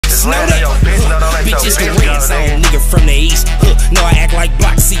niggas know that. Bitches the red zone, nigga from the east. No, I act like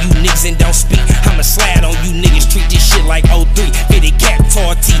blocks, see you niggas and don't speak. I'ma slide on you niggas, treat this shit like 03. Fitted cap,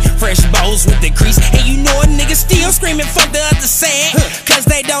 tall tee, fresh bows with the grease. And you know a nigga still screaming fuck the other side. Cause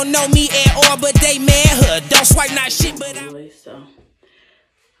they don't know me at all, but they mad. Don't swipe not shit, but anyway, so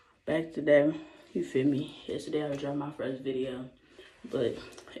back to that, you feel me? Yesterday I dropped my first video, but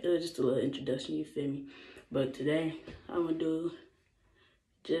it was just a little introduction, you feel me? But today I'm gonna do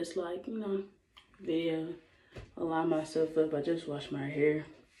just like, you know, video, align myself up. I just washed my hair,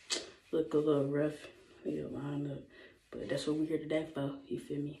 look a little rough, need to line up, but that's what we're here today for, you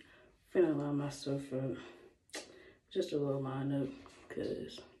feel me? Finna line myself up, just a little line up,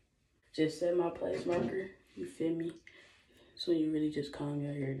 cause just set my place marker, you feel me? So you really just calm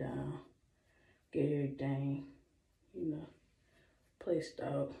your hair down, get everything, you know, placed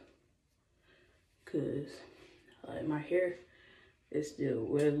out. Cause like my hair is still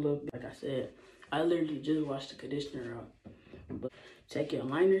wet a little bit. Like I said, I literally just washed the conditioner out. But check your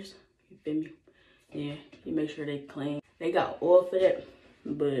liners, you feel me? Yeah, you make sure they clean. They got oil for that,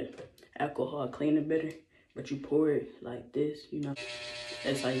 but alcohol clean it better. But you pour it like this, you know.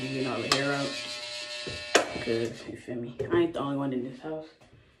 That's how you get all the hair out. Cause you feel me? I ain't the only one in this house.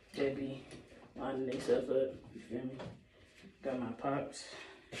 They be lining themselves up, you feel me? Got my pops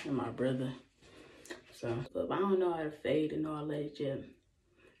and my brother. So, but I don't know how to fade and all that yet.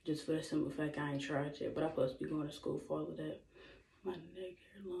 Just for the simple fact I ain't tried yet. But I'm supposed to be going to school for all of that. My neck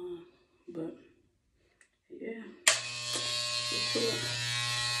hair long. But, yeah. Get to it.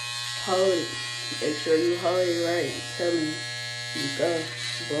 Hold it. Make sure you hold it right. I'm telling you. You go.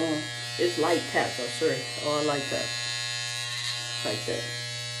 Boom. It's light taps, I swear. All light taps. Like that.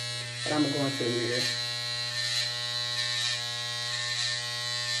 But I'm going to go into the mirror.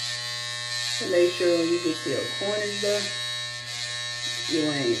 Make sure when you get to your corners though, you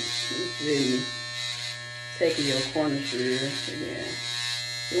ain't really taking your corners for real. Yeah.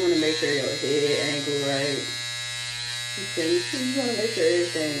 You want to make sure your head angle right. You feel me? You want to make sure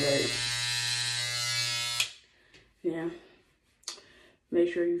everything right. Yeah.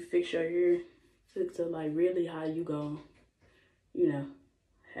 Make sure you fix your hair to like really how you gon', you know,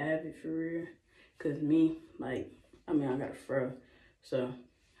 have it for real. Cause me, like, I mean I got a fro, so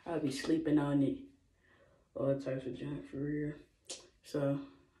I'll be sleeping on it, all types of junk for real. So,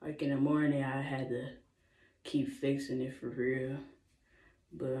 like in the morning, I had to keep fixing it for real.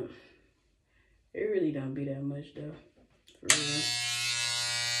 But it really don't be that much though, for real.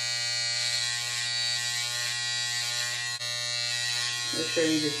 Make sure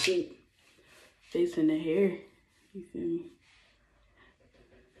you just keep fixing the hair, you feel me?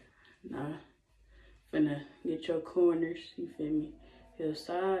 Nah, finna get your corners, you feel me?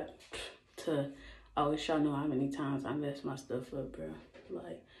 Side to, I wish y'all know how many times I messed my stuff up, bro.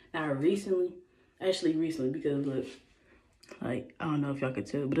 Like, now recently, actually recently, because look, like, I don't know if y'all could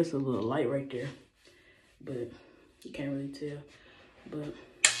tell, but it's a little light right there. But you can't really tell. But,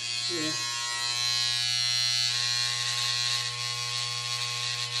 yeah.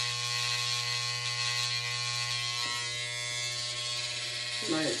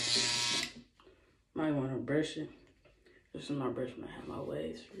 Might want to brush it. This is my brush when I have my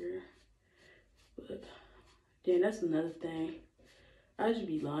waves for real. But then that's another thing. I should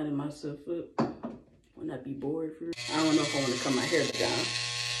be lining myself up when I be bored for real. I don't know if I want to cut my hair down.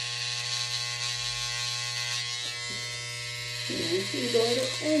 Yeah, you go at an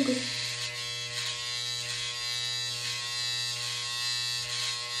angle.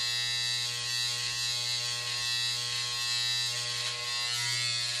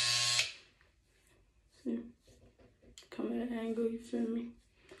 Come at an angle, you feel me?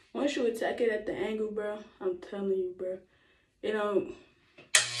 Once you attack it at the angle, bro, I'm telling you, bro, it don't,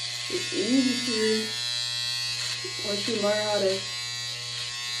 it's easy for you. Once you learn how to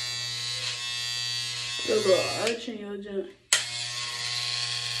put a little arch in your junk.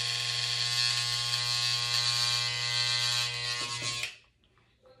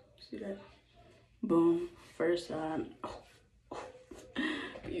 See that? Boom. First side. Oh.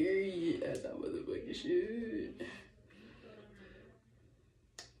 Period. That's that motherfucking shit.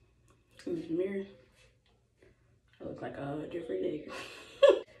 In this mirror, I look like a different nigga.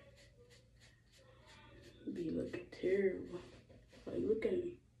 Be looking terrible. Like, look at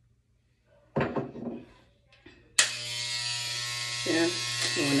me. Yeah,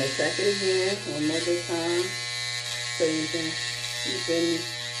 you want to attack it again one more time, so you can, you feel me,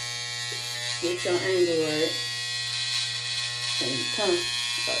 get your angle right. And you come.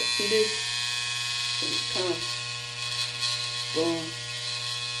 See this? And you come. Boom.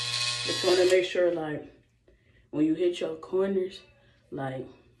 Just want to make sure, like, when you hit your corners, like,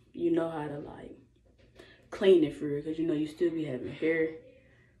 you know how to like clean it for real, because you know you still be having hair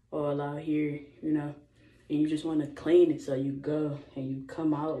all out here, you know, and you just want to clean it. So you go and you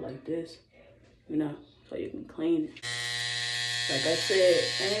come out like this, you know, so you can clean it. Like I said,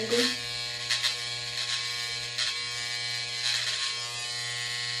 angle.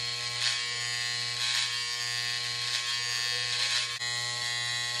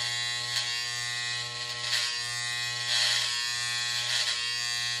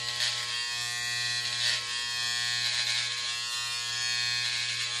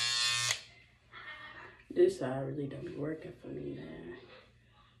 This side really don't be working for me, man.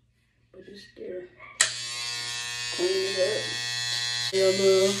 But it's there. Clean it up. Your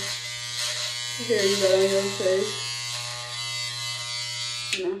little hair you got on your face.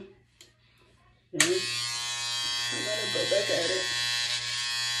 You know? Then I gotta go back at it.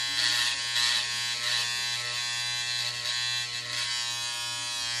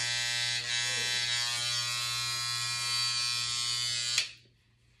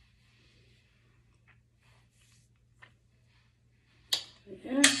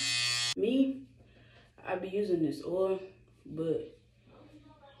 Yeah. Me, I be using this oil, but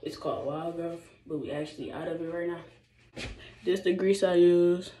it's called Wild Growth, but we actually out of it right now. This the grease I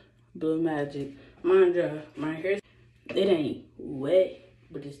use, Blue Magic. Mind you, my hair, it ain't wet,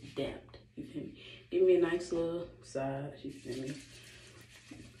 but it's damped. You feel me? Give me a nice little size, you feel me?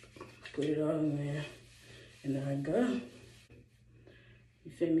 Put it all in there, and there I go.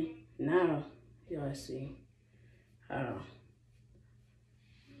 You feel me? Now, y'all see how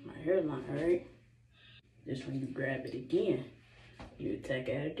my hairline, right? Just when you grab it again, you attack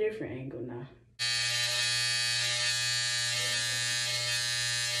at a different angle now.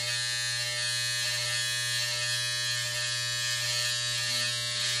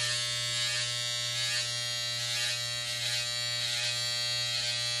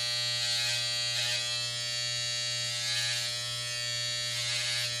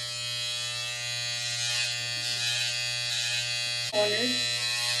 Corners.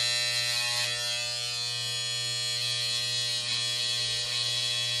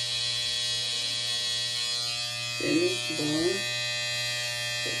 Finish, boom.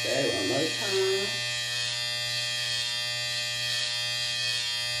 Hit that one more time.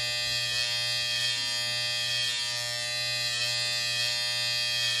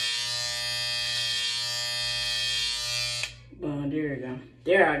 Boom, there we go.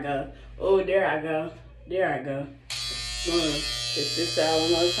 There I go. Oh, there I go. There I go. Boom. Hit this out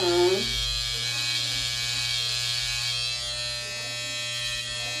one more time.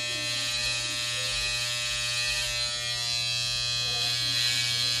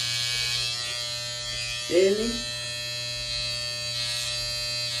 Feel me?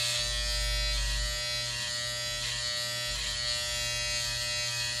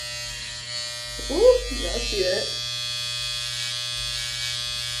 Ooh, y'all see that?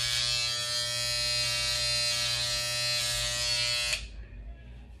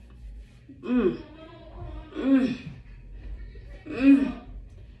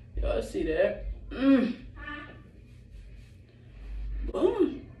 Y'all see that?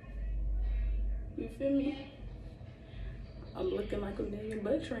 Boom. You feel me? I'm looking like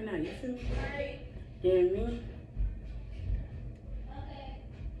 $1,000,000 right now. You feel me? You know what I mean?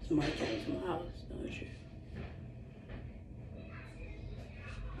 Somebody came to my house, don't you?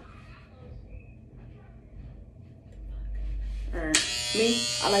 Alright. Me,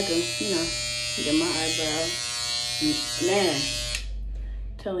 I like to, you know, get my eyebrows. Man,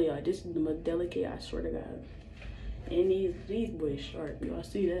 I'm telling y'all, this is the most delicate, I swear to God. And these boys sharp. Y'all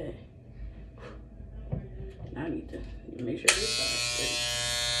see that? I need to make sure this side's straight.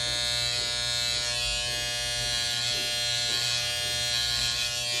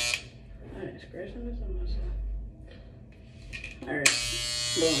 Alright, scratching this on myself. Alright,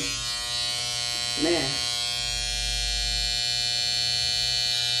 boom. Man.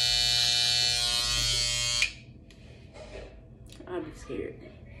 I'll be scared.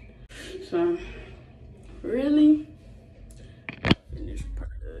 So, really? Finished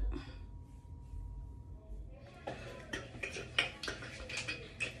product.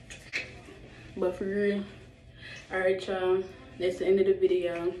 But for real, alright y'all, that's the end of the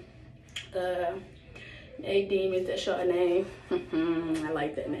video. Hey Demons, that's your name. I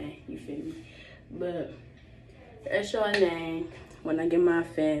like that name, you feel me? But that's your name. When I get my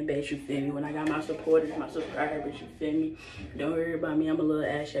fan base, you feel me? When I got my supporters, my subscribers, you feel me? Don't worry about me, I'm a little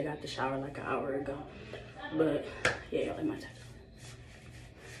ashy. I got the shower like an hour ago. But yeah, like my text.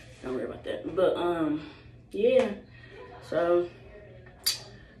 Don't worry about that. But yeah, so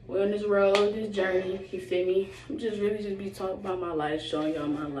we're on this road, this journey, you feel me? I'm just really just be talking about my life, showing y'all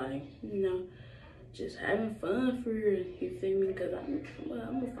my life, you know? Just having fun for real, you feel me? Because I'm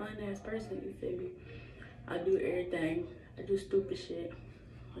a fine-ass person, you feel me? I do everything. I do stupid shit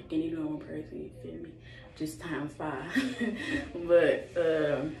like any normal person, you feel me? Just times 5. But,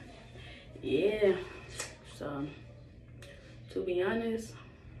 yeah. So, to be honest,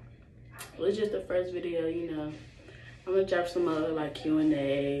 it was just the first video, you know. I'm gonna drop some other like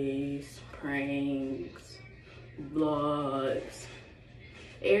Q&As, pranks, vlogs,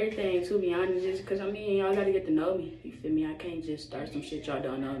 everything, to be honest, just because I mean, y'all gotta get to know me, you feel me? I can't just start some shit y'all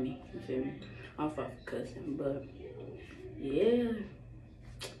don't know me, you feel me? I'm fucking cussing, but yeah,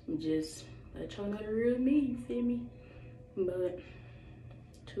 just let y'all know the real me, you feel me? But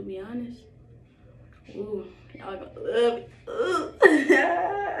to be honest, ooh, y'all gonna love it. Ooh.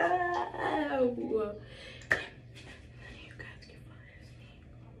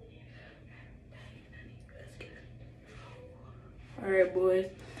 Alright, boys.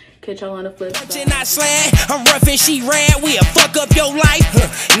 Catch y'all on the flip side. I'm rough and she rad. We'll fuck up your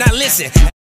life. Now listen.